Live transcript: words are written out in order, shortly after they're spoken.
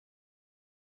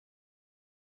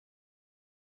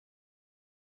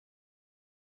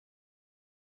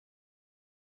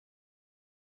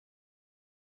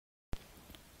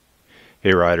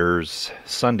Hey riders,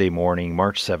 Sunday morning,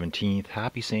 March 17th.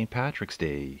 Happy St. Patrick's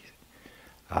Day.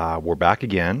 We're back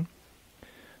again.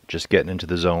 Just getting into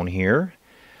the zone here.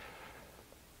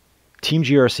 Team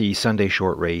GRC Sunday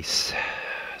short race.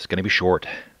 It's going to be short,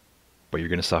 but you're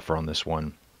going to suffer on this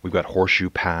one. We've got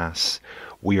Horseshoe Pass.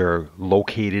 We are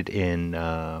located in,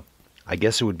 I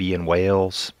guess it would be in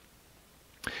Wales.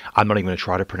 I'm not even going to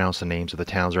try to pronounce the names of the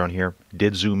towns around here.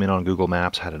 Did zoom in on Google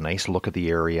Maps, had a nice look at the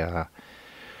area.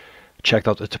 Checked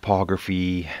out the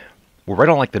topography. We're right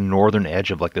on like the northern edge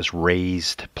of like this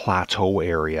raised plateau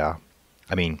area.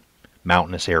 I mean,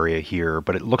 mountainous area here,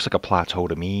 but it looks like a plateau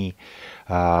to me.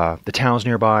 The towns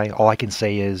nearby, all I can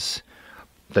say is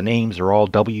the names are all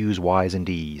W's, Y's, and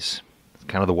D's. It's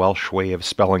kind of the Welsh way of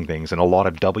spelling things, and a lot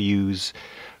of W's,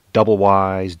 double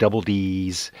Y's, double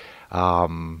D's.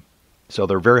 So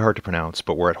they're very hard to pronounce,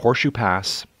 but we're at Horseshoe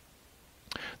Pass.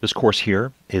 This course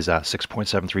here is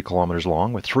 6.73 kilometers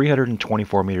long with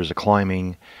 324 meters of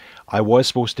climbing. I was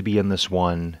supposed to be in this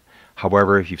one.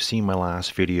 However, if you've seen my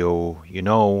last video, you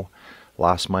know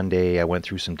last Monday I went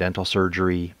through some dental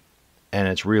surgery and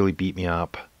it's really beat me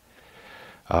up.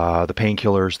 The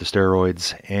painkillers, the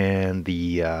steroids, and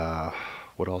the,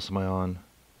 what else am I on?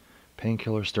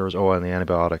 Painkillers, steroids, oh, and the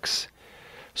antibiotics.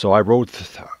 So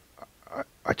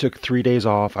I took 3 days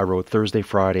off. I rode Thursday,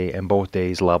 Friday, and both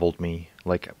days leveled me.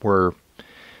 Like,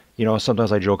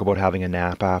 sometimes I joke about having a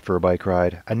nap after a bike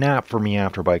ride. A nap for me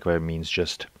after a bike ride means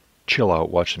just chill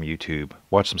out, watch some YouTube,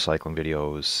 watch some cycling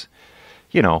videos,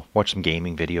 watch some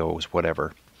gaming videos,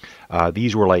 whatever.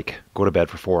 These were like, go to bed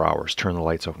for 4 hours, turn the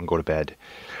lights off and go to bed.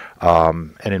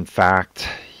 And in fact,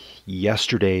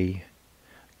 yesterday,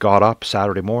 got up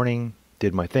Saturday morning,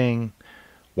 did my thing,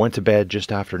 went to bed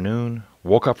just after noon,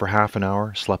 woke up for half an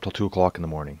hour, slept till 2 o'clock in the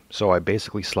morning. So I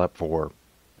basically slept for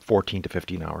 14 to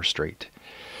 15 hours straight.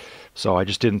 So I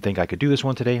just didn't think I could do this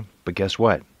one today, but guess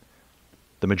what?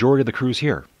 The majority of the crew's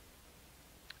here.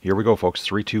 Here we go, folks.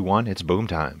 3, 2, 1, it's boom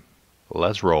time.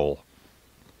 Let's roll.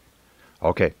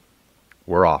 Okay,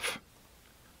 we're off.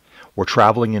 We're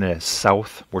traveling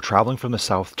from the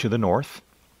south to the north,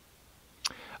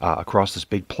 across this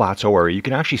big plateau area. You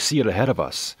can actually see it ahead of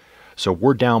us. So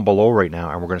we're down below right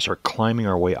now, and we're going to start climbing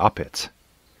our way up it.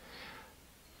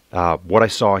 What I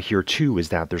saw here, too, is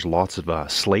that there's lots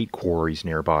of slate quarries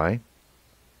nearby.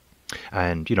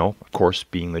 And, of course,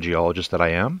 being the geologist that I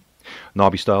am,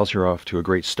 Nobby Styles here off to a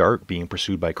great start, being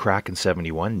pursued by Kraken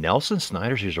 71. Nelson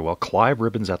Snyder's here as well. Clive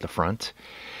Ribbons at the front.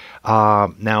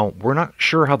 Now, we're not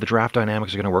sure how the draft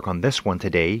dynamics are going to work on this one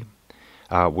today.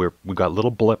 We've got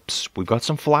little blips. We've got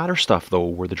some flatter stuff, though,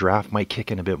 where the draft might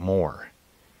kick in a bit more.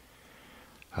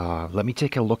 Let me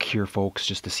take a look here, folks,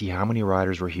 just to see how many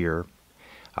riders were here.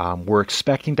 We're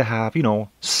expecting to have,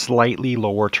 slightly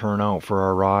lower turnout for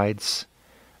our rides,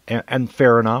 and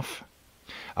fair enough.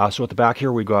 So at the back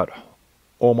here, we got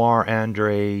Omar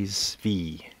Andres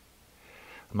V.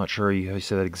 I'm not sure how you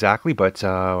say that exactly, but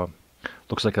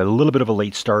looks like a little bit of a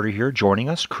late starter here. Joining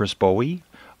us, Chris Bowie,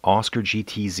 Oscar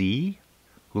GTZ,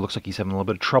 who looks like he's having a little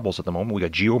bit of troubles at the moment. We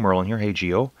got Gio Merlin here. Hey,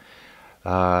 Gio.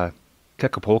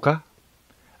 Tekapolka.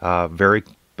 Very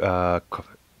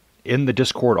in the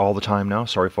Discord all the time now.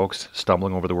 Sorry, folks,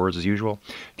 stumbling over the words as usual.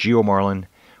 Geo Marlin.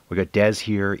 We got Dez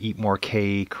here. Eat More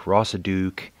Cake. Rossa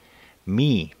Duke.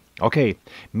 Me. Okay,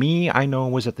 me, I know,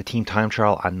 was at the team time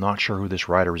trial. I'm not sure who this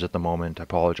rider is at the moment. I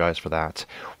apologize for that.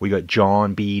 We got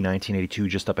John B, 1982,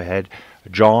 just up ahead.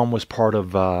 John was part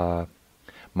of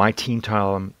my team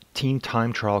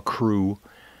time trial crew.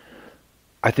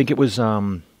 I think it was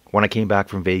when I came back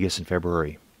from Vegas in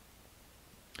February.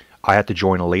 I had to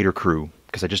join a later crew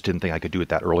because I just didn't think I could do it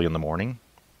that early in the morning.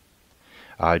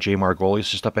 Jay Margolius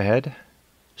just up ahead.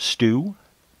 Stu,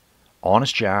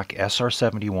 Honest Jack,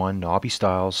 SR71, Nobby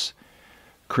Styles.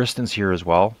 Kristen's here as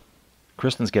well.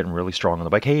 Kristen's getting really strong on the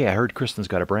bike. Hey, I heard Kristen's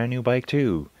got a brand new bike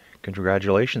too.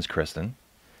 Congratulations, Kristen.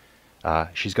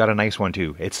 She's got a nice one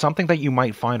too. It's something that you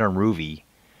might find on Ruby.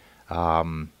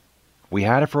 We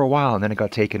had it for a while and then it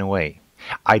got taken away.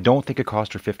 I don't think it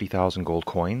cost her 50,000 gold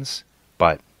coins,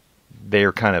 but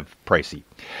they're kind of pricey.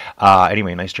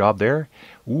 Anyway, nice job there.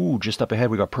 Ooh, just up ahead,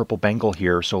 we got Purple Bengal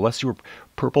here. So let's see where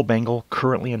Purple Bengal,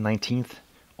 currently in 19th.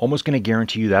 Almost going to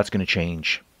guarantee you that's going to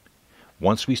change.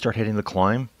 Once we start hitting the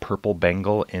climb, Purple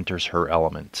Bengal enters her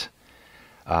element.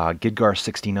 Gidgar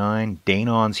 69,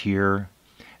 Danon's here.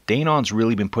 Danon's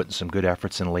really been putting some good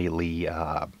efforts in lately.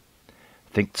 I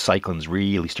think cycling's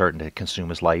really starting to consume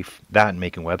his life. That and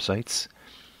making websites.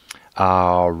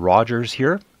 Roger's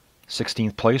here.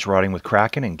 16th place, riding with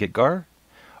Kraken and Gitgar.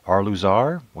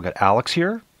 Arluzar. We got Alex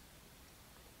here.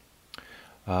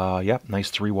 Yep, nice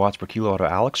 3 watts per kilo out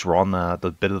of Alex. We're on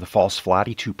the bit of the false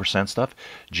flatty, 2% stuff.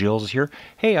 Jill's is here.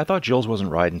 Hey, I thought Jill's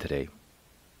wasn't riding today.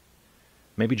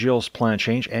 Maybe Jill's plan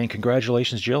change. And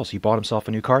congratulations, Jill's. He bought himself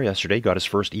a new car yesterday. Got his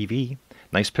first EV.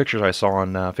 Nice pictures I saw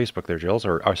on Facebook there, Jill's.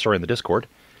 Or sorry, in the Discord.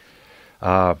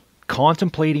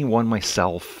 Contemplating one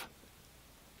myself.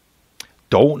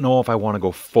 Don't know if I want to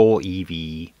go full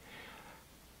EV.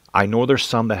 I know there's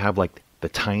some that have like the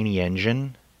tiny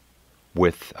engine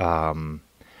with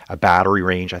a battery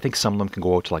range. I think some of them can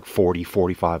go out to like 40,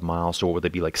 45 miles. So what would they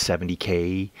be, like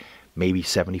 70K, maybe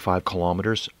 75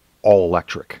 kilometers, all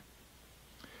electric.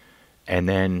 And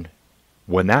then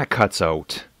when that cuts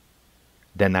out,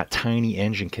 then that tiny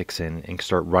engine kicks in and can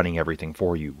start running everything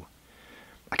for you.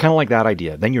 I kind of like that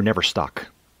idea. Then you're never stuck.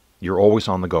 You're always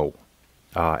on the go.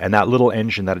 And that little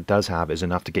engine that it does have is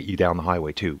enough to get you down the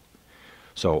highway too.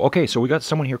 So, okay, so we got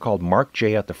someone here called Mark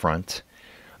J at the front.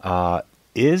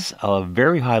 Is a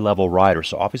very high-level rider,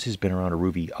 so obviously he's been around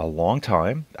Aruvi a long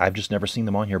time. I've just never seen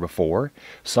them on here before.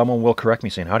 Someone will correct me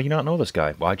saying, how do you not know this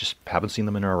guy? Well, I just haven't seen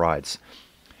them in our rides.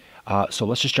 So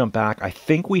let's just jump back. I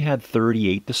think we had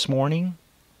 38 this morning.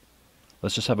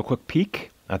 Let's just have a quick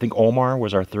peek. I think Omar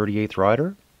was our 38th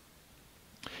rider.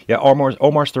 Yeah, Omar's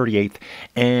 38th,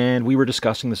 and we were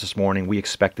discussing this morning. We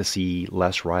expect to see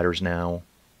less riders now.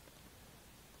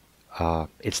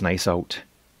 It's nice out.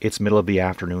 It's middle of the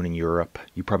afternoon in Europe.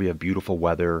 You probably have beautiful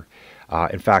weather.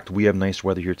 In fact, we have nice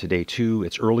weather here today too.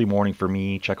 It's early morning for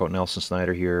me. Check out Nelson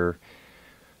Snyder here.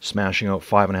 Smashing out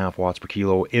 5.5 watts per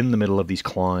kilo in the middle of these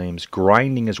climbs.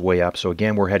 Grinding his way up. So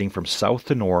again, we're heading from south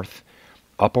to north.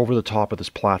 Up over the top of this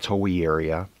plateau-y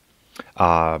area.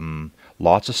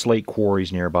 Lots of slate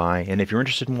quarries nearby. And if you're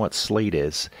interested in what slate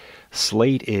is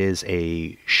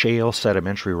a shale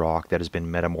sedimentary rock that has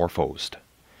been metamorphosed.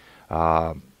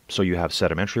 So you have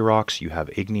sedimentary rocks, you have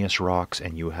igneous rocks,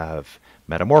 and you have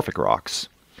metamorphic rocks.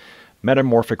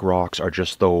 Metamorphic rocks are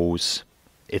just those,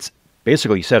 it's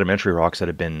basically sedimentary rocks that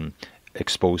have been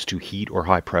exposed to heat or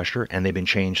high pressure, and they've been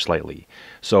changed slightly.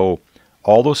 So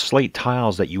all those slate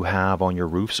tiles that you have on your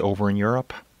roofs over in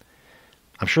Europe,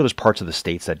 I'm sure there's parts of the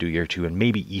States that do here too, and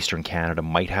maybe Eastern Canada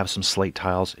might have some slate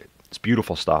tiles. It's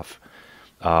beautiful stuff.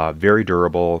 Very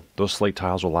durable. Those slate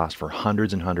tiles will last for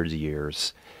hundreds and hundreds of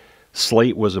years.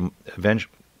 Slate was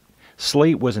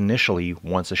initially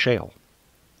once a shale.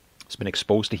 It's been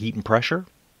exposed to heat and pressure,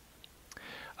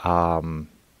 and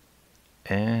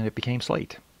it became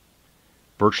slate.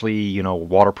 Virtually,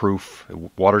 waterproof.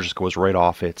 Water just goes right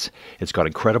off it. It's got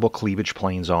incredible cleavage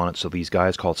planes on it, so these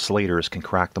guys called slaters can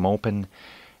crack them open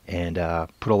and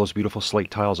put all those beautiful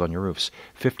slate tiles on your roofs.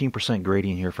 15%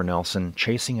 gradient here for Nelson,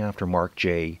 chasing after Mark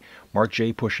J. Mark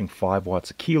J pushing 5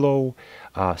 watts a kilo,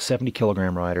 70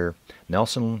 kilogram rider.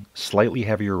 Nelson, slightly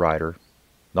heavier rider.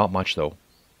 Not much though.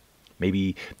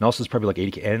 Maybe Nelson's probably like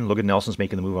 80. And look at Nelson's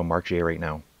making the move on Mark J right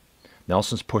now.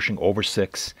 Nelson's pushing over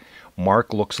 6.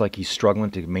 Mark looks like he's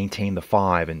struggling to maintain the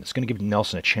 5, and it's going to give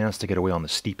Nelson a chance to get away on the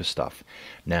steepest stuff.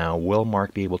 Now, will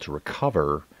Mark be able to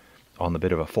recover on the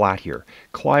bit of a flat here?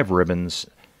 Clive Ribbons,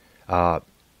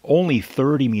 only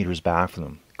 30 meters back from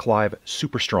them. Clive,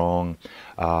 super strong.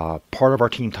 Part of our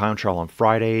team time trial on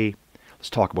Friday. Let's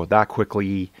talk about that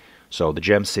quickly. So the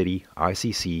Gem City,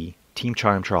 ICC, team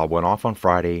time trial went off on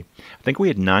Friday. I think we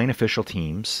had 9 official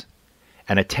teams,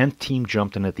 and a 10th team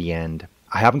jumped in at the end.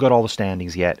 I haven't got all the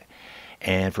standings yet.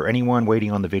 And for anyone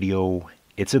waiting on the video,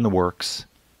 it's in the works.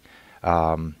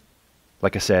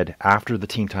 Like I said, after the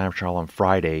team time trial on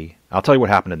Friday, I'll tell you what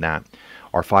happened in that.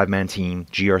 Our 5-man team,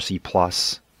 GRC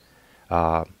Plus.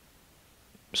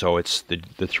 So it's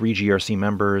the 3 GRC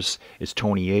members. It's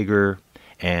Tony Yeager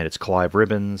and it's Clive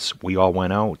Ribbons. We all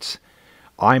went out.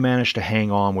 I managed to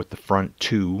hang on with the front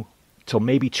 2 till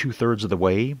maybe 2/3 of the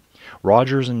way.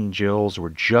 Rogers and Jills were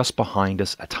just behind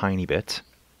us a tiny bit.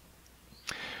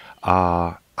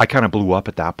 I kind of blew up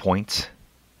at that point.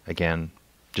 Again,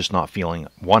 just not feeling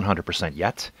 100%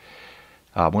 yet.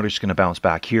 We're just going to bounce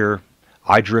back here.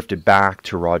 I drifted back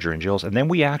to Roger and Jills, and then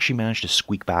we actually managed to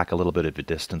squeak back a little bit of a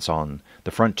distance on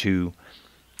the front 2.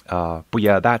 But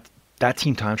yeah, that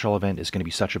team time trial event is going to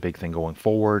be such a big thing going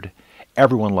forward.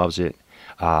 Everyone loves it.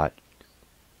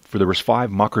 There was 5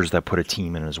 muckers that put a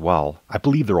team in as well. I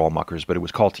believe they're all muckers, but it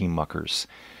was called Team Muckers.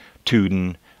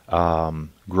 Tuden,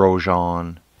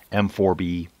 Grosjean,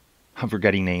 M4B, I'm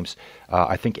forgetting names.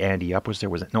 I think Andy Up was there.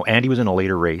 No, Andy was in a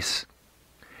later race.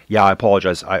 Yeah, I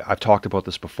apologize. I've talked about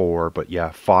this before, but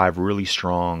yeah, 5 really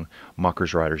strong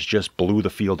Muckers riders just blew the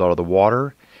field out of the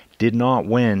water. Did not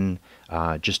win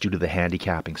just due to the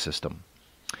handicapping system.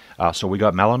 So we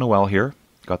got Malanoel here.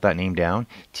 Got that name down.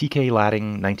 TK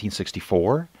Latting,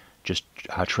 1964. just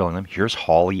trailing them. Here's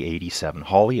Holly 87.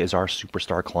 Holly is our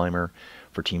superstar climber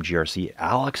for Team GRC.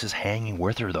 Alex is hanging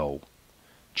with her though.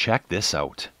 Check this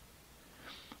out.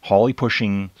 Holly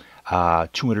pushing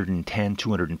 210,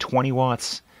 220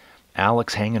 watts.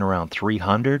 Alex hanging around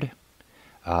 300.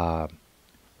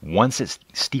 Once it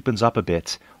steepens up a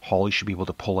bit, Holly should be able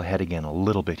to pull ahead again a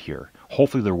little bit here.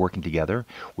 Hopefully they're working together.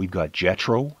 We've got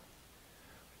Jetro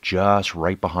just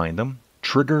right behind them.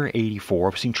 Trigger 84.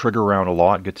 I've seen Trigger around a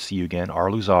lot. Good to see you again.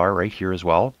 Arluzar right here as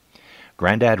well.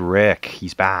 Granddad Rick,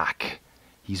 he's back.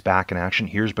 He's back in action.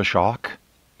 Here's Bashok.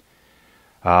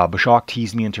 Bashok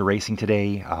teased me into racing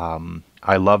today.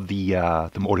 I love the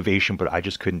motivation, but I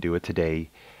just couldn't do it today.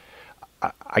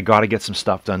 I got to get some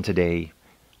stuff done today.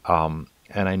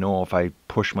 And I know if I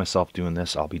push myself doing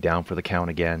this, I'll be down for the count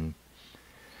again.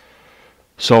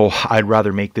 So I'd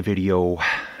rather make the video,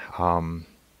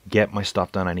 get my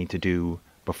stuff done I need to do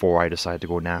before I decide to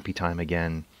go nappy time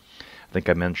again. I think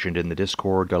I mentioned in the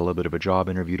Discord, got a little bit of a job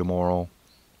interview tomorrow.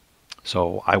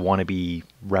 So I want to be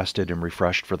rested and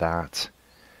refreshed for that.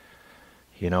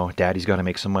 You know, Daddy's got to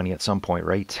make some money at some point,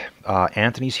 right?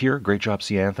 Anthony's here. Great job,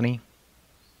 see Anthony.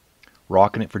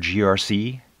 Rocking it for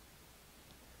GRC.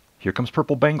 Here comes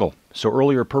Purple Bengal. So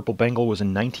earlier Purple Bengal was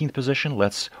in 19th position.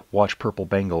 Let's watch Purple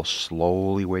Bengal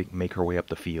slowly make her way up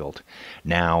the field.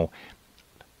 Now,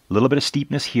 a little bit of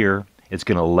steepness here. It's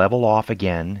going to level off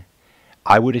again.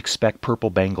 I would expect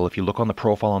Purple Bengal, if you look on the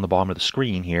profile on the bottom of the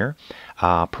screen here,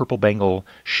 Purple Bengal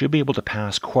should be able to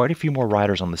pass quite a few more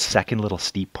riders on the second little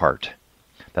steep part.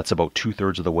 That's about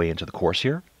 2/3 of the way into the course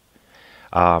here.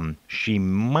 She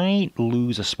might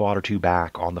lose a spot or two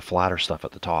back on the flatter stuff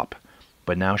at the top.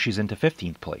 But now she's into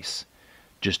 15th place,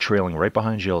 just trailing right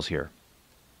behind Gilles here.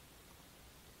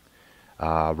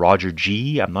 Roger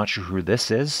G, I'm not sure who this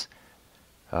is,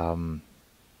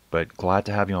 but glad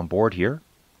to have you on board here.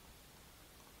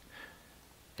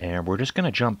 And we're just going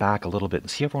to jump back a little bit and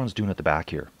see how everyone's doing at the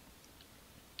back here.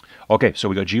 Okay, so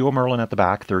we got Gio Merlin at the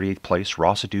back, 38th place.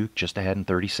 Rossa Duke just ahead in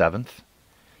 37th.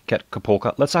 Ket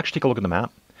Kapolka. Let's actually take a look at the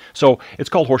map. So it's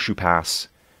called Horseshoe Pass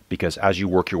because as you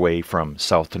work your way from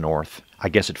south to north, I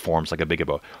guess it forms like a big of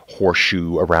a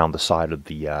horseshoe around the side of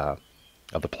the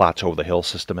plateau of the hill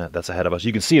system that's ahead of us.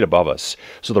 You can see it above us.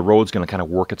 So the road's going to kind of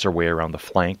work its way around the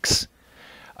flanks.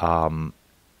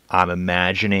 I'm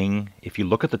imagining, if you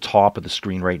look at the top of the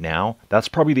screen right now, that's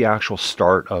probably the actual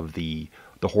start of the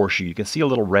horseshoe. You can see a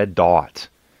little red dot.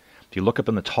 If you look up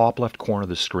in the top left corner of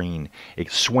the screen,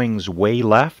 it swings way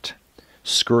left,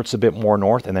 skirts a bit more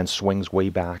north, and then swings way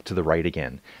back to the right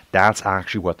again. That's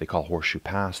actually what they call Horseshoe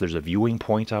Pass. There's a viewing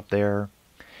point up there.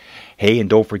 Hey, and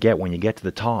don't forget, when you get to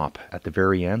the top, at the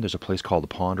very end, there's a place called the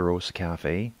Ponderosa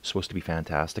Cafe. It's supposed to be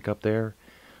fantastic up there.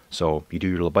 So you do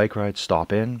your little bike ride,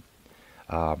 stop in.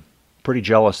 Pretty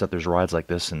jealous that there's rides like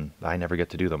this, and I never get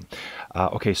to do them.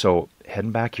 Okay, so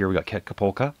heading back here, we got Ket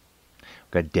Kapolka.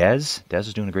 We got Dez. Dez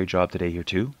is doing a great job today here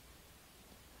too.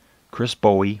 Chris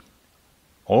Bowie.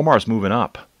 Omar's moving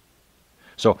up.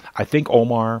 So I think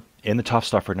Omar, in the tough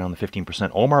stuff right now in the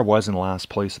 15%, Omar was in last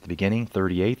place at the beginning,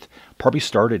 38th. Probably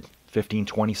started 15,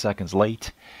 20 seconds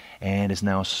late and is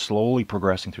now slowly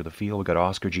progressing through the field. We got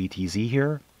Oscar GTZ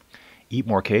here. Eat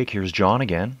More Cake. Here's John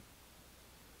again.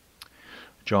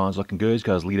 John's looking good. He's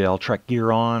got his Lead L Trek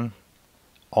gear on.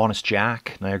 Honest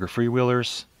Jack, Niagara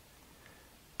Freewheelers.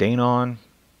 Danon.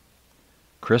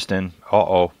 Kristen.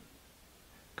 Uh-oh.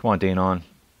 Come on, Danon.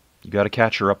 You got to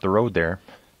catch her up the road there.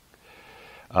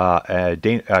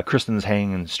 Kristen's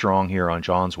hanging strong here on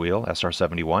John's wheel,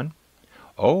 SR71.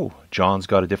 Oh, John's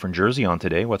got a different jersey on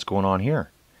today. What's going on here?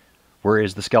 Where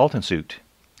is the skeleton suit?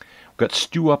 We've got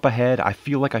Stu up ahead. I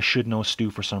feel like I should know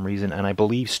Stu for some reason, and I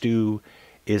believe Stu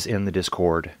is in the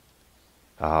Discord.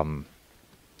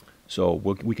 So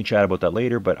we can chat about that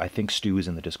later, but I think Stu is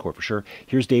in the Discord for sure.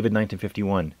 Here's David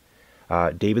 1951.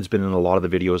 David's been in a lot of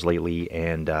the videos lately,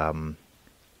 and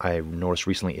I've noticed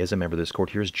recently is a member of the Discord.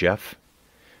 Here's Jeff.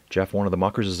 Jeff, one of the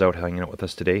muckers, is out hanging out with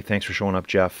us today. Thanks for showing up,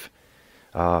 Jeff.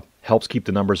 Helps keep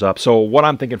the numbers up. So what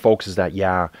I'm thinking, folks, is that,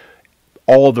 yeah,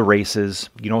 all of the races,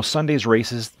 you know, Sunday's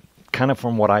races, kind of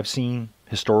from what I've seen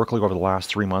historically over the last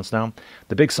 3 months now,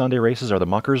 the big Sunday races are the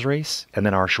muckers race and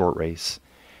then our short race.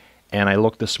 And I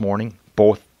looked this morning,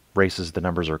 both races, the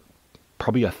numbers are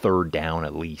probably a third down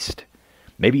at least.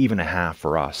 Maybe even a half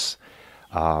for us.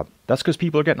 That's because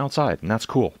people are getting outside, and that's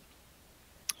cool.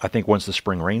 I think once the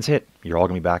spring rains hit, you're all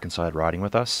going to be back inside riding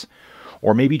with us.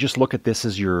 Or maybe just look at this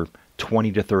as your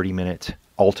 20 to 30 minute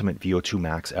ultimate VO2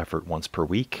 max effort once per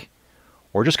week.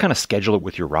 Or just kind of schedule it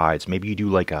with your rides. Maybe you do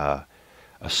like a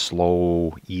a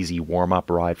slow, easy warm-up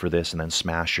ride for this and then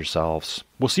smash yourselves.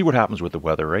 We'll see what happens with the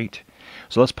weather, right?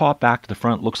 So let's pop back to the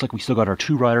front. Looks like we still got our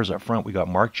 2 riders up front. We got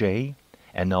Mark J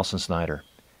and Nelson Snyder.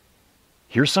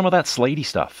 Here's some of that slatey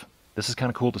stuff. This is kind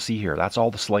of cool to see here. That's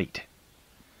all the slate.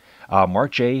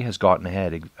 Mark J has gotten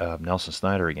ahead of Nelson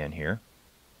Snyder again here.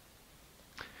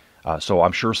 So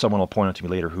I'm sure someone will point out to me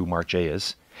later who Mark J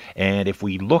is. And if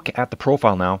we look at the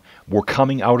profile now, we're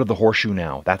coming out of the horseshoe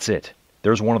now. That's it.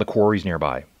 There's one of the quarries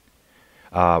nearby.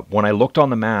 When I looked on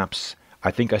the maps,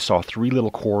 I think I saw 3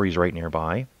 little quarries right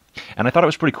nearby. And I thought it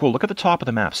was pretty cool. Look at the top of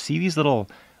the map. See these little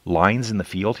lines in the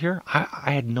field here?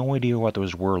 I had no idea what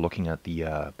those were looking at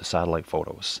the satellite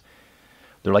photos.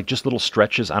 They're like just little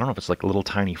stretches. I don't know if it's like little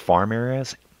tiny farm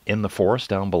areas in the forest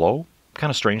down below. Kind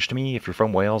of strange to me. If you're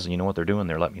from Wales and you know what they're doing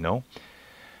there, let me know.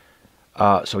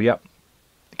 So, yeah.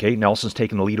 Okay, Nelson's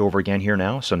taking the lead over again here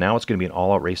now. So now it's going to be an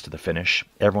all-out race to the finish.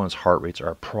 Everyone's heart rates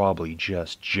are probably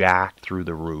just jacked through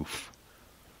the roof.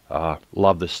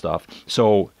 Love this stuff.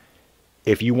 So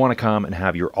if you want to come and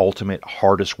have your ultimate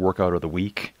hardest workout of the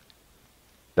week,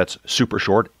 that's super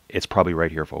short, it's probably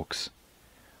right here, folks.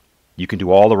 You can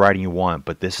do all the riding you want,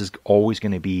 but this is always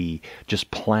going to be, just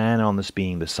plan on this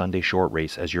being the Sunday short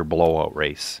race as your blowout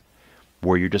race,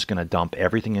 where you're just going to dump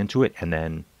everything into it, and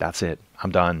then that's it.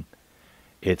 I'm done.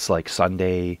 It's like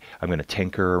Sunday. I'm going to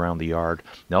tinker around the yard.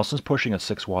 Nelson's pushing at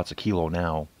 6 watts a kilo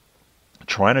now,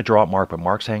 trying to drop Mark, but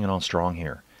Mark's hanging on strong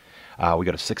here. We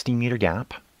got a 16-meter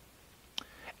gap,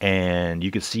 and you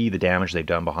can see the damage they've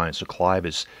done behind. So Clive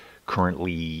is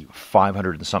currently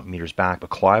 500 and something meters back, but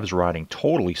Clive's riding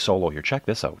totally solo here. Check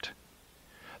this out.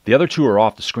 The other 2 are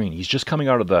off the screen. He's just coming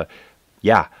out of the,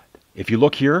 yeah, if you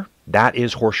look here, that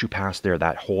is Horseshoe Pass there,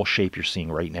 that whole shape you're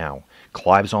seeing right now.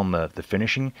 Clive's on the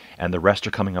finishing, and the rest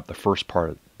are coming up the first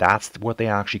part. That's what they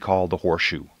actually call the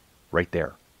horseshoe, right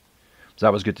there. So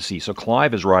that was good to see. So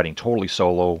Clive is riding totally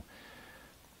solo.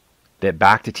 Then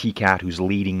back to T-Cat, who's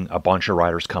leading a bunch of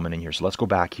riders coming in here. So let's go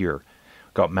back here.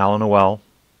 Got Malinoel,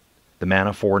 the man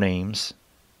of 4 names,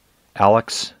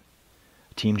 Alex,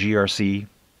 Team GRC,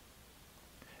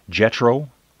 Jetro,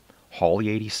 Holly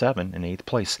 87 in 8th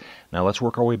place. Now let's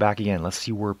work our way back again. Let's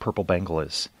see where Purple Bengal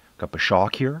is. Got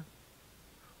Bashak here,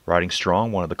 riding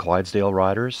strong, one of the Clydesdale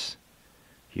riders.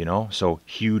 You know, so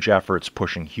huge efforts,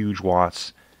 pushing huge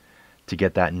watts to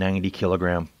get that 90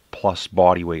 kilogram plus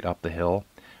body weight up the hill.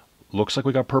 Looks like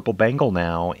we got Purple Bengal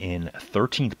now in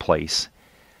 13th place.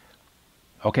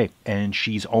 Okay, and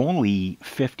she's only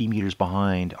 50 meters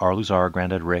behind Arluzar,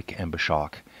 Grandad Rick, and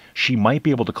Bashak. She might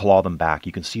be able to claw them back.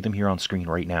 You can see them here on screen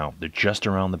right now. They're just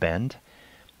around the bend.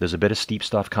 There's a bit of steep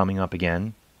stuff coming up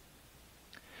again.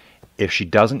 If she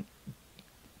doesn't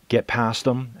get past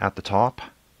them at the top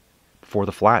before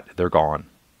the flat, they're gone.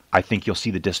 I think you'll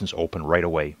see the distance open right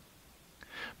away.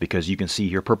 Because you can see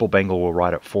here, Purple Bengal will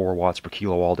ride at 4 watts per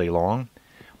kilo all day long.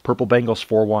 Purple Bengal's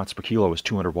 4 watts per kilo is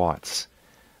 200 watts.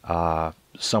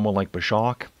 Someone like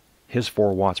Bashak, his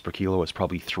 4 watts per kilo is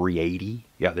probably 380.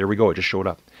 Yeah, there we go. It just showed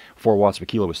up. 4 watts per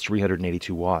kilo is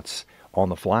 382 watts. On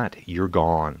the flat, you're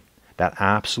gone. That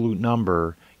absolute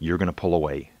number, you're going to pull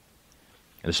away.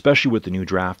 And especially with the new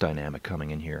draft dynamic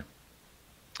coming in here.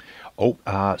 Oh,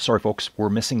 sorry, folks. We're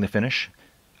missing the finish.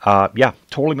 Yeah,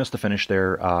 totally missed the finish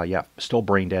there. Yeah, still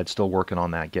brain dead. Still working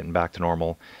on that, getting back to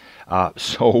normal.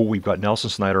 So we've got Nelson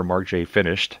Snyder, Mark J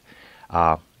finished.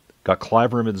 Got Clive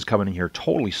Rimmons coming in here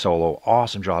totally solo.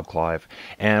 Awesome job, Clive.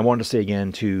 And I wanted to say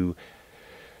again, too,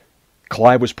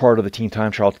 Clive was part of the Team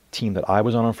Time Trial team that I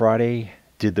was on Friday.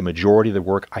 Did the majority of the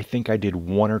work. I think I did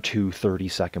 1 or 2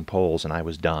 30-second pulls, and I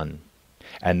was done.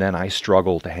 And then I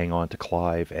struggled to hang on to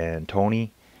Clive and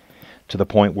Tony to the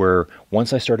point where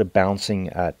once I started bouncing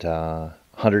at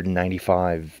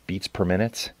 195 beats per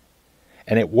minute,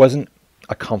 and it wasn't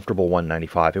a comfortable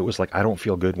 195. It was like, I don't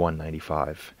feel good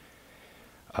 195.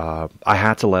 I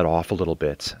had to let off a little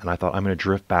bit, and I thought I'm going to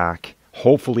drift back,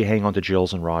 hopefully hang on to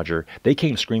Jills and Roger. They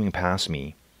came screaming past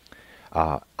me.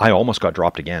 I almost got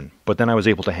dropped again, but then I was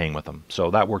able to hang with them.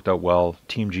 So that worked out well.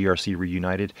 Team GRC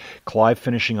reunited. Clive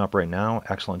finishing up right now.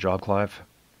 Excellent job, Clive.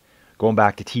 Going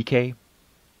back to TK.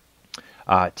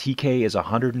 TK is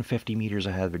 150 meters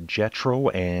ahead of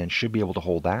Jetro and should be able to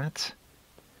hold that.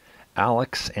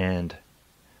 Alex and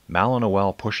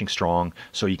Malinoel pushing strong.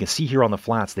 So you can see here on the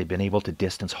flats, they've been able to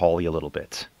distance Holly a little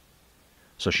bit.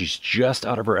 So she's just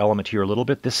out of her element here a little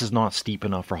bit. This is not steep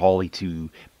enough for Holly to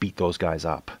beat those guys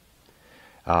up.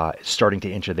 Starting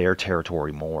to enter their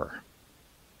territory more.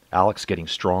 Alex getting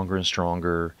stronger and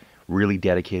stronger, really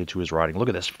dedicated to his riding. Look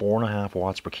at this, 4.5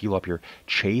 watts per kilo up here,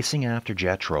 chasing after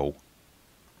Jetro.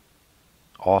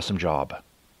 Awesome job.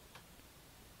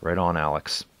 Right on,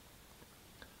 Alex.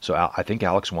 So I think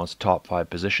Alex wants top 5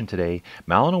 position today.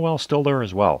 Malinois still there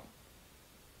as well.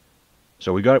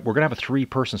 So we're going to have a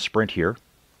 3-person sprint here.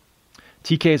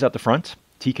 TK is at the front.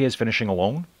 TK is finishing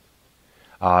alone.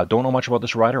 Don't know much about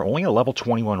this rider. Only a level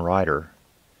 21 rider.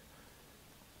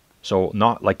 So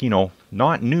not like,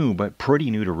 not new, but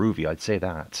pretty new to Ruvi. I'd say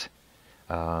that.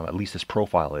 At least his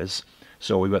profile is.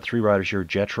 So we've got 3 riders here,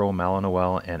 Jetro,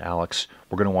 Malinois, and Alex.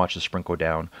 We're going to watch the sprint go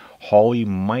down. Holly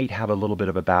might have a little bit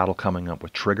of a battle coming up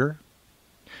with Trigger.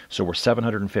 So we're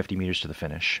 750 meters to the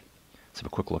finish. Let's have a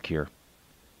quick look here.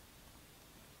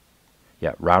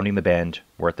 Yeah, rounding the bend.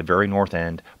 We're at the very north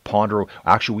end.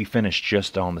 Actually, we finished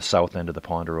just on the south end of the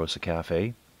Ponderosa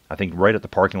Cafe. I think right at the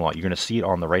parking lot. You're going to see it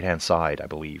on the right-hand side, I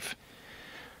believe.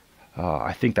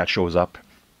 I think that shows up.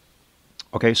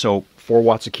 Okay, so 4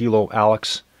 watts a kilo,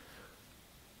 Alex.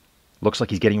 Looks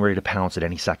like he's getting ready to pounce at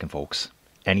any second, folks.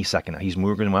 Any second. He's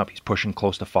moving him up. He's pushing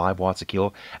close to 5 watts a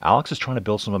kilo. Alex is trying to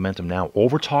build some momentum now.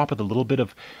 Over top of the little bit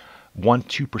of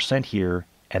 1-2% here,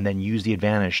 and then use the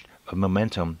advantage of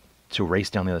momentum to race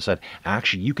down the other side.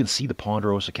 Actually, you can see the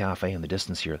Ponderosa Cafe in the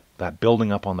distance here. That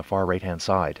building up on the far right-hand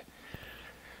side.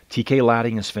 TK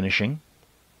Ladding is finishing.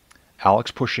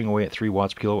 Alex pushing away at 3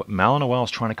 watts per kilo. Malinois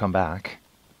is trying to come back.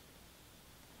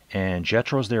 And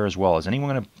Jetro's there as well. Is anyone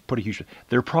going to put a huge...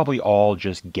 They're probably all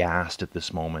just gassed at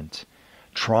this moment,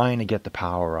 trying to get the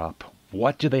power up.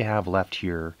 What do they have left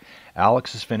here?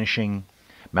 Alex is finishing.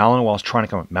 Malinois is trying to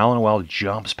come... Malinois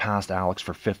jumps past Alex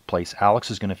for 5th place. Alex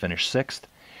is going to finish 6th.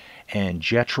 And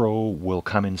Jetro will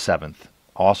come in 7th.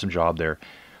 Awesome job there.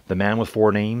 The man with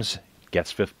 4 names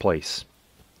gets 5th place.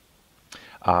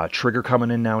 Trigger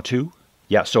coming in now too.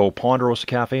 Yeah, so Ponderosa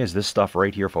Cafe is this stuff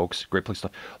right here, folks. Great place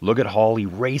stuff. Look at Holly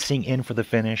racing in for the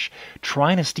finish,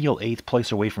 trying to steal 8th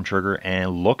place away from Trigger,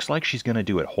 and looks like she's going to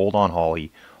do it. Hold on,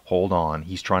 Holly. Hold on.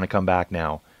 He's trying to come back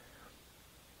now.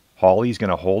 Holly's going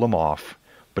to hold him off.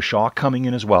 Bashak coming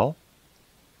in as well.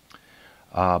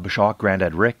 Bashak,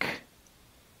 Grandad Rick.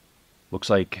 Looks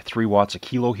like 3 watts a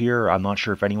kilo here. I'm not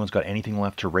sure if anyone's got anything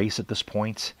left to race at this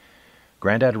point.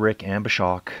 Grandad Rick and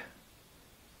Bashak.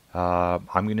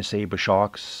 I'm going to say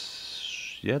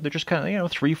Bashak's, yeah, they're just kind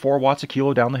of, 3-4 watts a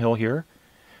kilo down the hill here.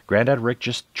 Grandad Rick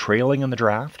just trailing in the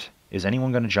draft. Is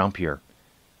anyone going to jump here?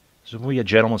 This will be a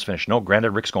gentleman's finish. No,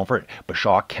 Grandad Rick's going for it.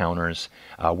 Bashak counters.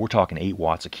 We're talking 8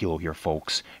 watts a kilo here,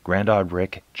 folks. Grandad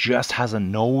Rick just has a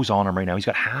nose on him right now. He's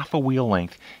got half a wheel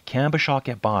length. Can Bashak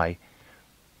get by?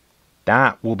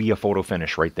 That will be a photo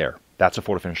finish right there. That's a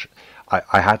photo finish.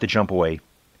 I had to jump away.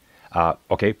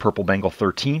 Okay, Purple Bengal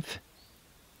 13th.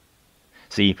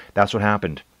 See, that's what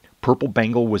happened. Purple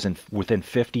Bengal was within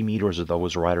 50 meters of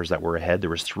those riders that were ahead. There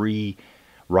was 3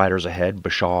 riders ahead,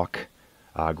 Bashak,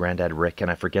 Grandad Rick, and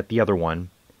I forget the other one.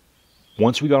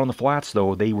 Once we got on the flats,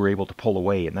 though, they were able to pull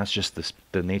away, and that's just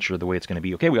the nature of the way it's going to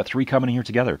be. Okay, we got 3 coming in here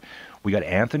together. We got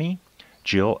Anthony,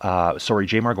 Jay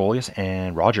Margolius,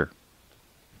 and Roger.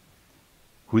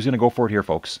 Who's going to go for it here,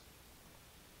 folks?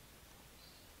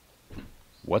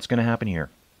 What's going to happen here?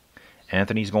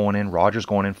 Anthony's going in. Roger's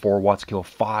going in. 4 watts a kilo.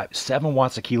 7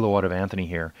 watts a kilo out of Anthony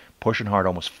here. Pushing hard.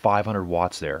 Almost 500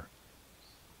 watts there.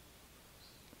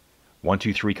 1,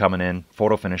 2, 3 coming in.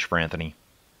 Photo finish for Anthony.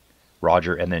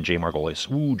 Roger and then Jay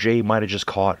Margolius. Ooh, Jay might have just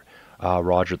caught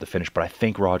Roger at the finish, but I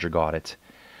think Roger got it.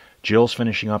 Jill's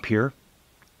finishing up here.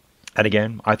 And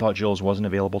again, I thought Jill's wasn't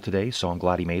available today, so I'm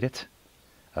glad he made it.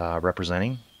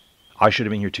 Representing. I should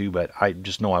have been here too, but I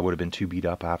just know I would have been too beat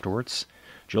up afterwards.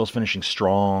 Jill's finishing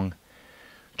strong.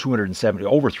 270,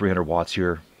 over 300 watts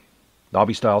here.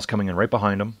 Nobby Styles coming in right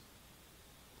behind him.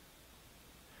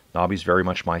 Nobby's very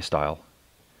much my style.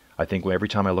 I think every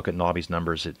time I look at Nobby's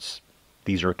numbers,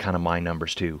 these are kind of my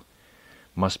numbers too.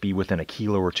 Must be within a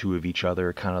kilo or 2 of each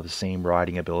other, kind of the same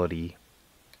riding ability.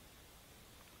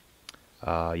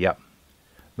 Yep.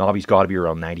 Nobby's got to be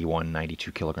around 91,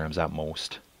 92 kilograms at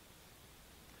most.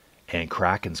 And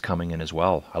Kraken's coming in as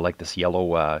well. I like this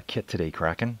yellow kit today,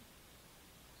 Kraken.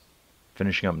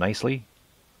 Finishing up nicely.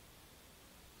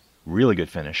 Really good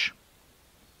finish.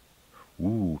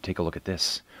 Ooh, take a look at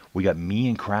this. We got me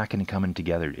and Kraken coming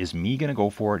together. Is me going to go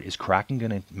for it? Is Kraken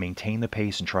going to maintain the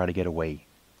pace and try to get away?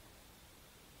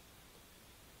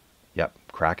 Yep,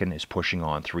 Kraken is pushing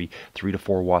on. 3 to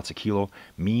 4 watts a kilo.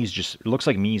 It looks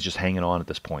like Me's just hanging on at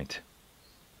this point.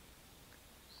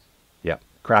 Yep,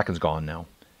 Kraken's gone now.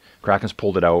 Kraken's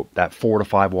pulled it out. That 4 to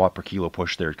 5 watt per kilo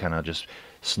push there kind of just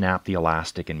snapped the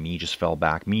elastic and Me just fell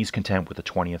back. Me's content with the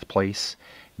 20th place.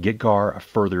 Gitgar a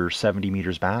further 70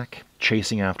 meters back,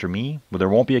 chasing after Me. Well, there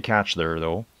won't be a catch there,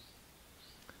 though.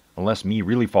 Unless Me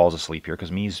really falls asleep here,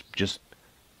 because Me's just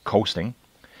coasting.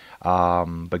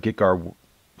 But Gitgar,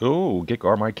 Oh,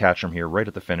 Gitgar might catch him here right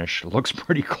at the finish. Looks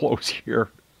pretty close here.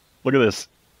 Look at this.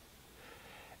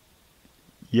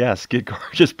 Yes,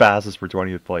 Gitgar just passes for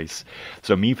 20th place.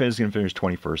 So Me is going to finish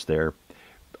 21st there.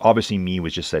 Obviously, Me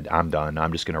was just said, I'm done.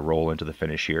 I'm just going to roll into the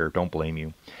finish here. Don't blame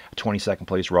you. 22nd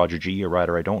place, Roger G, a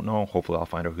rider I don't know. Hopefully, I'll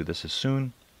find out who this is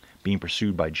soon. Being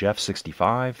pursued by Jeff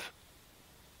 65.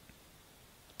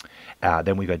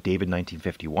 Then we've got David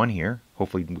 1951 here.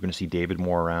 Hopefully, we're going to see David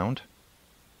more around.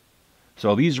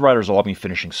 So these riders will all be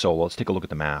finishing solo. Let's take a look at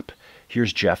the map.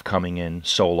 Here's Jeff coming in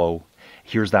solo.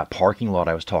 Here's that parking lot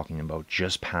I was talking about,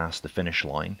 just past the finish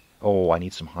line. Oh, I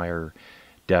need some higher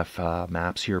def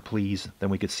maps here, please. Then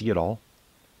we could see it all.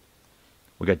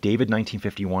 We got David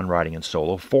 1951 riding in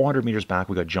solo. 400 meters back,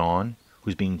 we got John,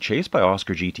 who's being chased by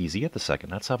Oscar GTZ at the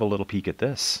second. Let's have a little peek at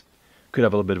this. Could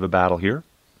have a little bit of a battle here.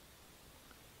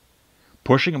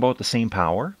 Pushing about the same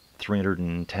power,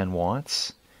 310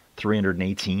 watts,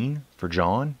 318 for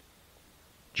John.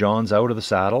 John's out of the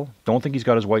saddle. Don't think he's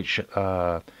got his white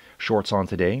shorts on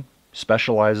today.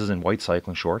 Specializes in white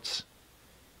cycling shorts.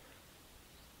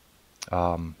 It's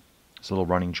a little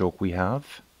running joke we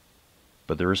have,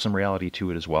 but there is some reality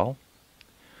to it as well.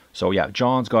 So yeah,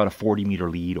 John's got a 40-meter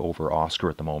lead over Oscar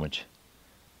at the moment.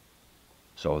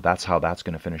 So that's how that's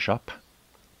going to finish up.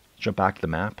 Jump back to the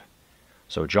map.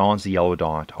 So John's the yellow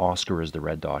dot, Oscar is the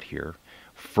red dot here.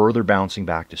 Further bouncing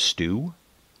back to Stu,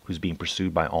 who's being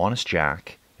pursued by Honest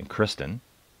Jack and Kristen.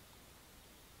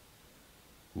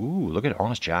 Ooh, look at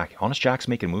Honest Jack. Honest Jack's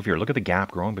making a move here. Look at the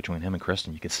gap growing between him and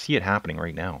Kristen. You can see it happening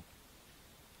right now.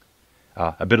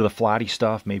 A bit of the flatty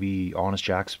stuff. Maybe Honest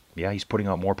Jack's, yeah, he's putting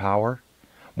out more power.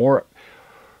 More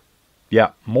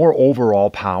overall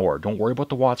power. Don't worry about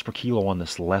the watts per kilo on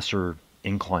this lesser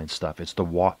incline stuff. It's the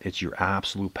watt. It's your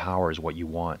absolute power is what you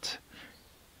want.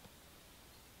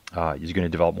 You're going to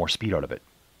develop more speed out of it.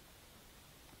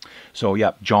 So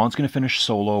yeah, John's going to finish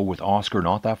solo with Oscar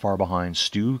not that far behind.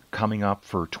 Stu coming up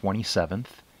for 27th.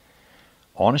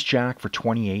 Honest Jack for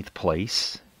 28th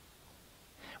place.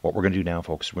 What we're going to do now,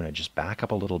 folks, we're going to just back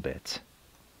up a little bit.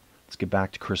 Let's get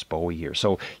back to Chris Bowie here.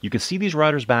 So you can see these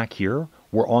riders back here.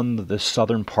 We're on the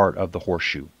southern part of the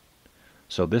horseshoe.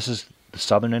 So this is the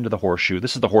southern end of the horseshoe.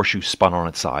 This is the horseshoe spun on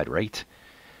its side, right?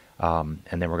 And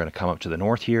then we're going to come up to the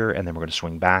north here, and then we're going to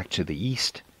swing back to the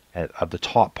east of the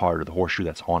top part of the horseshoe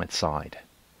that's on its side.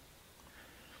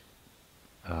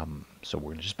 So we're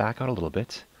going to just back out a little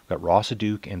bit. We've got Ross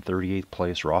Duke in 38th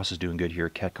place. Ross is doing good here.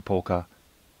 Ket Kapolka.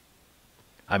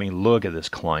 I mean, look at this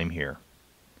climb here.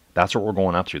 That's what we're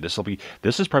going up through.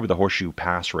 This is probably the Horseshoe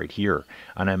Pass right here.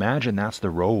 And I imagine that's the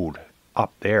road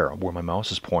up there where my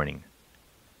mouse is pointing.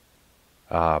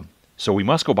 So we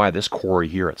must go by this quarry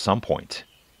here at some point.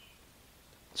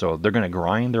 So they're going to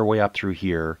grind their way up through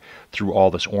here, through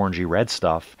all this orangey red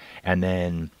stuff, and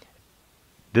then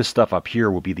this stuff up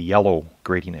here will be the yellow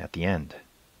gradient at the end.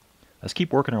 Let's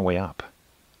keep working our way up.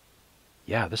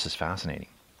 Yeah, this is fascinating.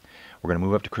 We're going to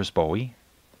move up to Chris Bowie.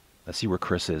 Let's see where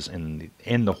Chris is in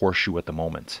the horseshoe at the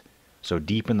moment. So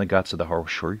deep in the guts of the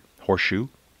horseshoe.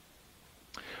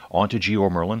 On to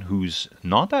Gio Merlin, who's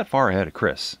not that far ahead of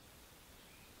Chris.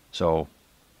 So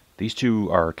these two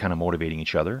are kind of motivating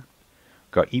each other.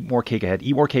 Got Eat More Cake ahead.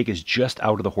 Eat More Cake is just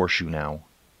out of the horseshoe now.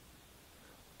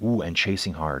 Ooh, and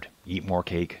chasing hard. Eat More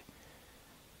Cake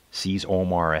sees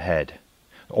Omar ahead.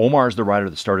 Omar is the rider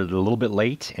that started a little bit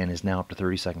late and is now up to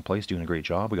 32nd place, doing a great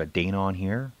job. We got Dana on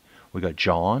here. We got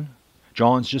John.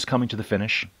 John's just coming to the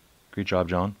finish. Great job,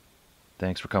 John.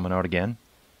 Thanks for coming out again.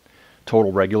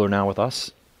 Total regular now with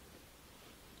us.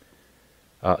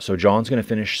 So John's going to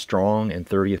finish strong in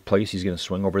 30th place. He's going to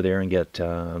swing over there and get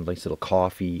a nice little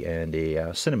coffee and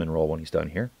a cinnamon roll when he's done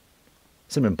here.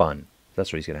 Cinnamon bun.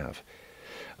 That's what he's going to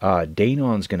have.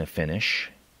 Danon's going to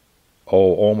finish.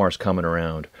 Oh, Omar's coming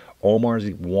around. Omar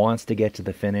wants to get to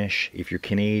the finish. If you're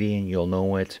Canadian, you'll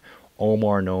know it.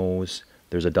 Omar knows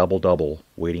there's a double-double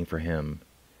waiting for him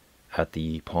at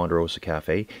the Ponderosa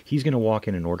Cafe. He's going to walk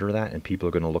in and order that, and people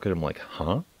are going to look at him like,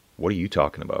 huh? What are you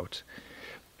talking about?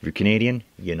 If you're Canadian,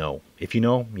 you know. If you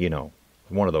know, you know.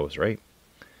 One of those, right?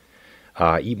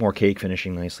 Eat More Cake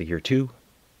finishing nicely here too.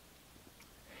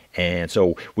 And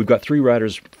so we've got three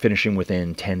riders finishing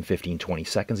within 10, 15, 20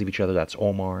 seconds of each other. That's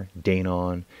Omar,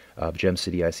 Danon of Gem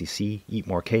City ICC, Eat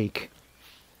More Cake,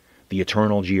 the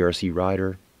Eternal GRC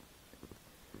rider.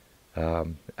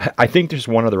 I think there's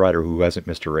one other rider who hasn't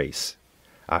missed a race.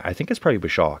 I think it's probably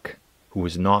Bashak, who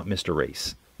has not missed a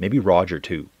race. Maybe Roger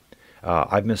too.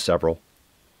 I've missed several.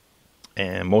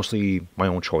 And mostly my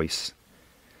own choice.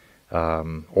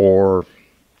 Or,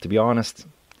 to be honest,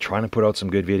 trying to put out some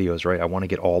good videos, right? I want to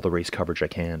get all the race coverage I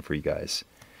can for you guys.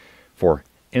 For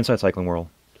Inside Cycling World,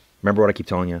 Remember what I keep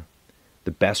telling you?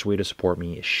 The best way to support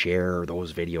me is share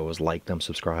those videos, like them,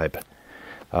 subscribe,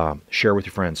 share with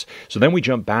your friends. So then we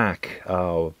jump back.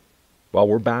 Well,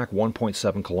 we're back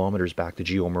 1.7 kilometers back to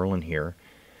Geo Merlin here.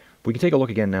 We can take a look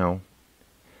again now.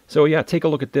 So yeah, take a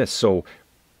look at this. So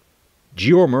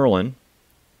Geo Merlin,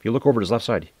 if you look over to his left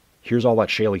side, here's all that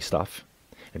shaly stuff.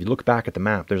 If you look back at the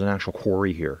map, there's an actual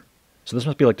quarry here. So this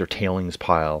must be like their tailings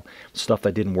pile. Stuff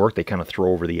that didn't work, they kind of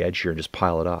throw over the edge here and just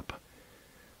pile it up.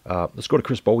 Let's go to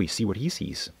Chris Bowie, see what he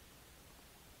sees.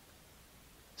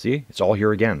 See, it's all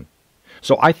here again.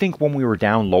 So I think when we were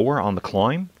down lower on the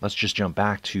climb, let's just jump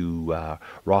back to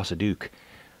Rossaduke.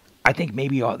 I think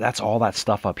maybe that's all that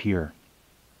stuff up here.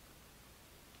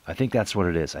 I think that's what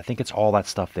it is. I think it's all that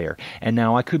stuff there. And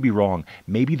now I could be wrong.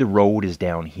 Maybe the road is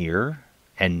down here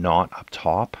and not up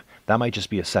top. That might just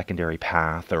be a secondary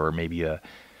path or maybe a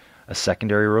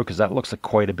secondary road, because that looks like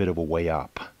quite a bit of a way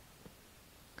up.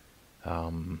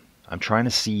 I'm trying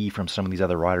to see from some of these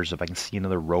other riders if I can see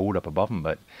another road up above them,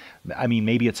 but I mean,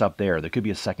 maybe it's up there. There could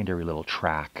be a secondary little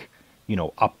track, you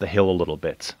know, up the hill a little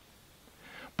bit.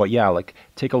 But yeah, like,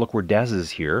 take a look where Dez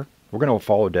is here. We're going to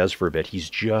follow Dez for a bit. He's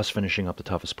just finishing up the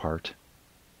toughest part.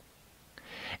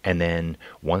 And then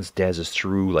once Dez is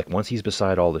through, like once he's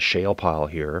beside all the shale pile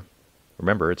here,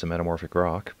 remember, it's a metamorphic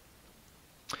rock.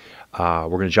 We're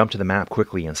going to jump to the map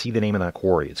quickly and see the name of that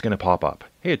quarry. It's going to pop up.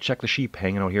 Hey, check the sheep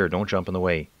hanging out here. Don't jump in the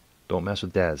way. Don't mess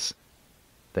with Dez.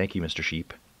 Thank you, Mr.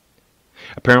 Sheep.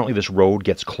 Apparently this road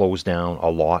gets closed down a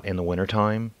lot in the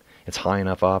wintertime. It's high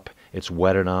enough up, it's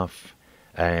wet enough,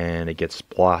 and it gets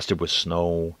blasted with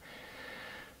snow.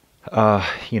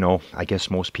 You know, I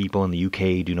guess most people in the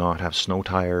UK do not have snow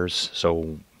tires,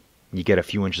 so you get a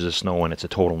few inches of snow and it's a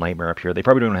total nightmare up here. They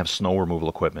probably don't have snow removal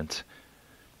equipment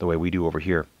the way we do over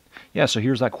here. Yeah, so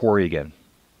here's that quarry again.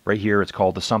 Right here, it's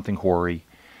called the Something Quarry.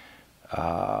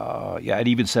 Yeah, it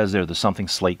even says there, the Something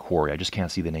Slate Quarry. I just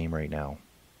can't see the name right now.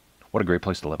 What a great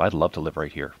place to live. I'd love to live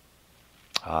right here.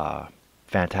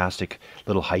 Fantastic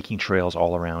little hiking trails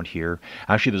all around here.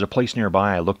 Actually, there's a place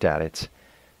nearby. I looked at it.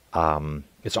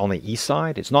 It's on the east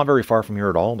side. It's not very far from here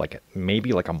at all. Like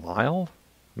maybe like a mile,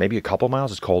 maybe a couple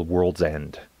miles. It's called World's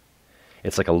End.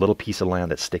 It's like a little piece of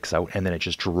land that sticks out, and then it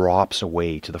just drops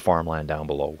away to the farmland down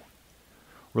below.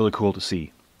 Really cool to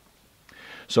see.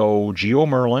 So Geo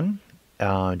Merlin,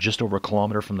 just over a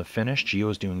kilometer from the finish.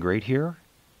 Geo's doing great here.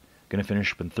 Going to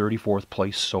finish up in 34th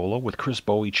place solo with Chris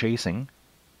Bowie chasing.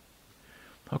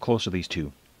 How close are these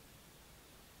two?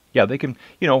 Yeah, they can,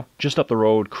 you know, just up the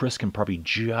road, Chris can probably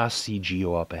just see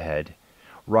Geo up ahead,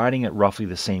 riding at roughly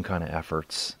the same kind of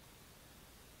efforts.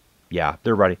 Yeah,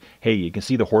 they're riding. Hey, you can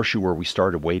see the horseshoe where we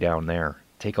started way down there.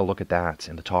 Take a look at that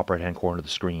in the top right-hand corner of the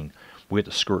screen. We have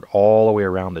to skirt all the way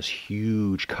around this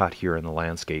huge cut here in the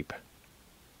landscape.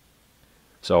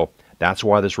 So that's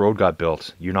why this road got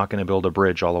built. You're not going to build a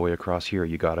bridge all the way across here.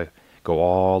 You got to go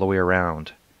all the way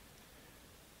around.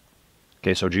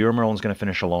 Okay, so Geo Merlin's going to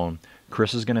finish alone.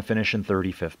 Chris is going to finish in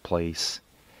 35th place.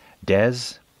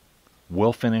 Dez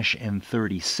will finish in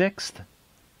 36th.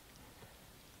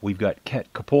 We've got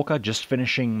Ket Kapolka just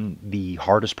finishing the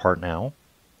hardest part now.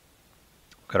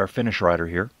 We've got our finish rider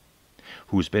here,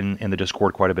 who's been in the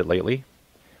Discord quite a bit lately.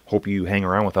 Hope you hang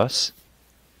around with us.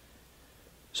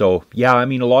 So, yeah, I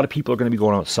mean, a lot of people are going to be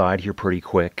going outside here pretty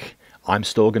quick. I'm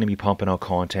still going to be pumping out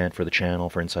content for the channel,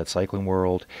 for Inside Cycling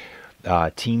World.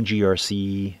 Team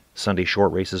GRC Sunday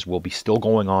short races will be still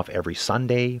going off every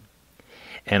Sunday.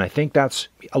 And I think that's,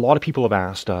 a lot of people have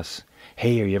asked us,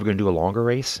 hey, are you ever going to do a longer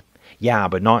race? Yeah,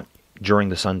 but not during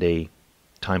the Sunday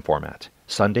time format.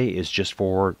 Sunday is just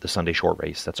for the Sunday short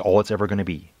race. That's all it's ever going to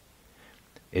be.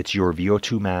 It's your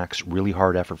VO2 max, really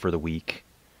hard effort for the week.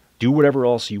 Do whatever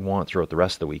else you want throughout the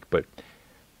rest of the week, but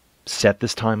set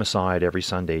this time aside every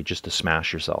Sunday just to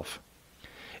smash yourself.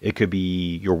 It could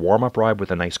be your warm-up ride with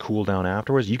a nice cool down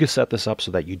afterwards. You could set this up so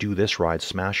that you do this ride,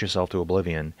 smash yourself to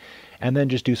oblivion, and then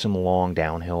just do some long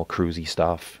downhill cruisy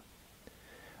stuff.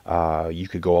 You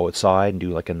could go outside and do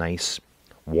like a nice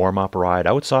warm-up ride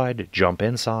outside, jump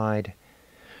inside,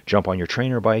 jump on your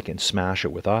trainer bike and smash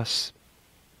it with us.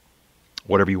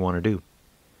 Whatever you want to do.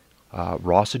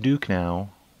 Rossaduke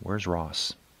now. Where's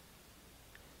Ross?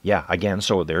 Yeah, again,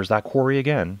 so there's that quarry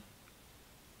again.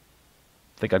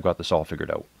 I think I've got this all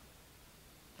figured out.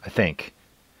 I think.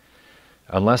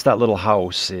 Unless that little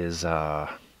house is, yeah,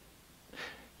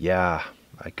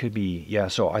 I could be, yeah,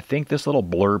 so I think this little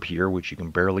blurb here, which you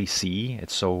can barely see,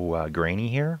 it's so grainy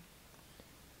here.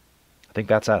 I think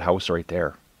that's that house right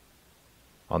there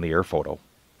on the air photo.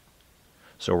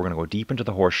 So we're going to go deep into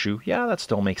the horseshoe. Yeah, that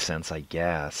still makes sense, I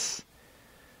guess.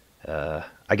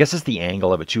 I guess it's the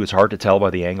angle of it, too. It's hard to tell by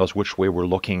the angles which way we're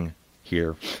looking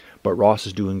here. But Ross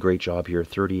is doing a great job here,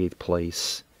 38th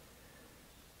place.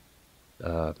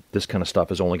 This kind of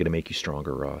stuff is only going to make you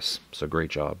stronger, Ross. So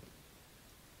great job.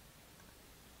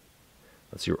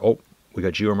 Let's see. Oh, we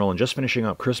got Gio Merlin just finishing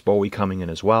up. Chris Bowie coming in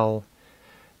as well.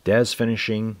 Des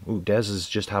finishing. Ooh, Des is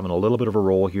just having a little bit of a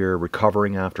roll here,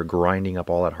 recovering after grinding up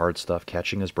all that hard stuff,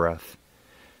 catching his breath.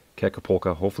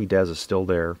 Kekapolka, hopefully Des is still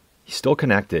there. He's still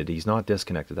connected. He's not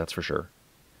disconnected, that's for sure.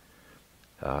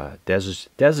 Des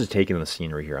is taking the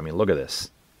scenery here. I mean, look at this.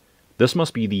 This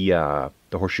must be the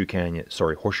Horseshoe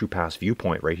Pass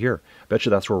viewpoint right here. Bet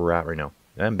you that's where we're at right now.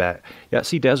 And back. Yeah,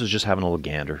 see, Des was just having a little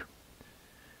gander.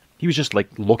 He was just like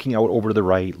looking out over to the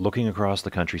right, looking across the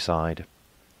countryside.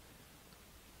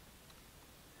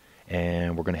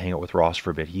 And we're going to hang out with Ross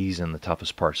for a bit. He's in the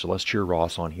toughest part, so let's cheer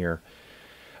Ross on here.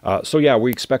 So yeah,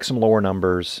 we expect some lower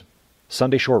numbers.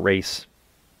 Sunday short race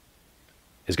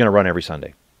is going to run every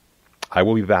Sunday. I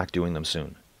will be back doing them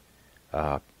soon.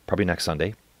 Probably next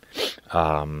Sunday.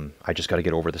 I just got to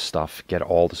get over this stuff, get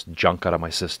all this junk out of my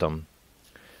system.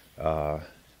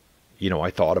 You know,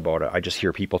 I thought about it. I just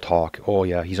hear people talk, oh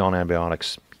yeah, he's on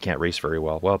antibiotics, he can't race very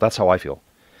well. Well, that's how I feel.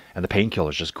 And the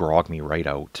painkillers just grog me right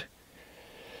out.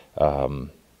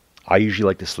 I usually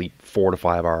like to sleep 4 to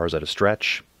 5 hours at a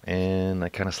stretch, and I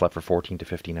kind of slept for 14 to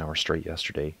 15 hours straight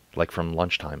yesterday, like from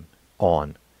lunchtime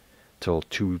on till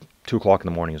 2 o'clock in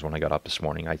the morning is when I got up this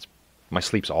morning. My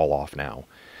sleep's all off now.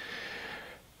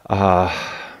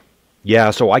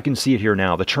 Yeah, so I can see it here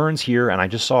now. The turn's here, and I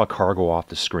just saw a car go off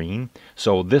the screen.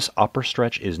 So this upper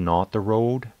stretch is not the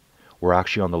road. We're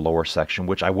actually on the lower section,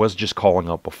 which I was just calling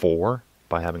out before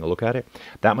by having a look at it.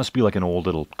 That must be like an old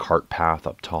little cart path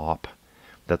up top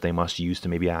that they must use to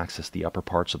maybe access the upper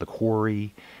parts of the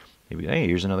quarry. Maybe, hey,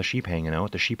 here's another sheep hanging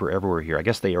out. The sheep are everywhere here. I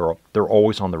guess they're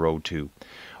always on the road too.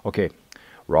 Okay,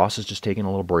 Ross is just taking a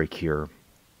little break here.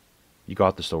 You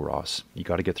got this though, Ross. You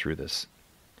got to get through this.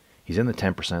 He's in the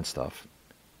 10% stuff.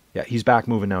 Yeah, he's back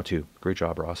moving now too. Great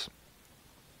job, Ross.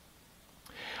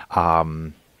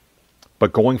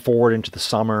 But going forward into the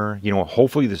summer, you know,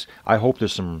 hopefully I hope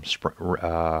there's some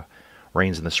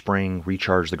rains in the spring,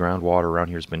 recharge the groundwater around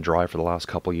here has been dry for the last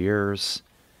couple years.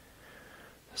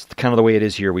 It's kind of the way it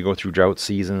is here. We go through drought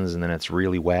seasons, and then it's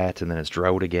really wet, and then it's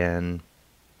drought again.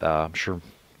 I'm sure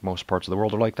most parts of the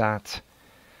world are like that.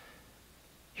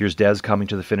 Here's Des coming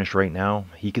to the finish right now.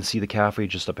 He can see the cafe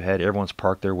just up ahead. Everyone's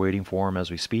parked there waiting for him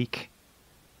as we speak.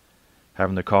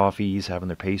 Having their coffees, having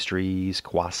their pastries,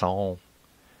 croissant,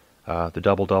 the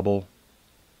double-double.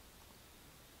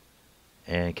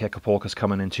 And Kekapolka's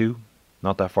coming in too.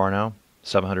 Not that far now,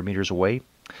 700 meters away.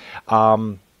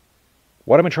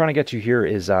 What I've been trying to get to here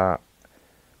is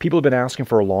people have been asking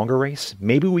for a longer race.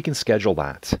 Maybe we can schedule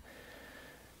that.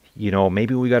 You know,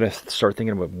 maybe we got to start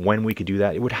thinking about when we could do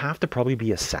that. It would have to probably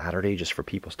be a Saturday just for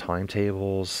people's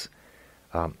timetables,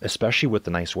 especially with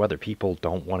the nice weather. People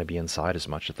don't want to be inside as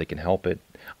much if they can help it.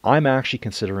 I'm actually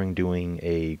considering doing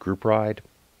a group ride,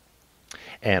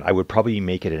 and I would probably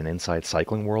make it an Inside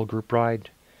Cycling World group ride.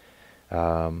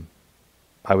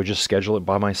 I would just schedule it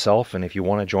by myself, and if you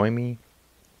want to join me,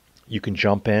 you can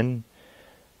jump in.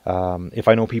 If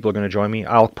I know people are going to join me,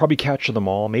 I'll probably catch them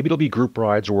all. Maybe it'll be group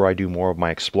rides where I do more of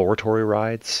my exploratory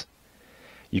rides.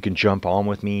 You can jump on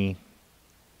with me,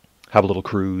 have a little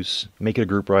cruise, make it a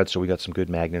group ride so we got some good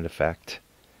magnet effect.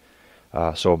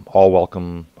 So all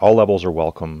welcome, all levels are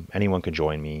welcome. Anyone can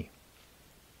join me,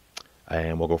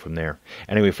 and we'll go from there.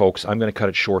 Anyway, folks, I'm going to cut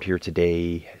it short here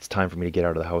today. It's time for me to get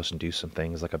out of the house and do some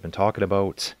things like I've been talking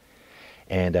about,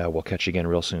 and we'll catch you again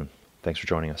real soon. Thanks for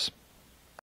joining us.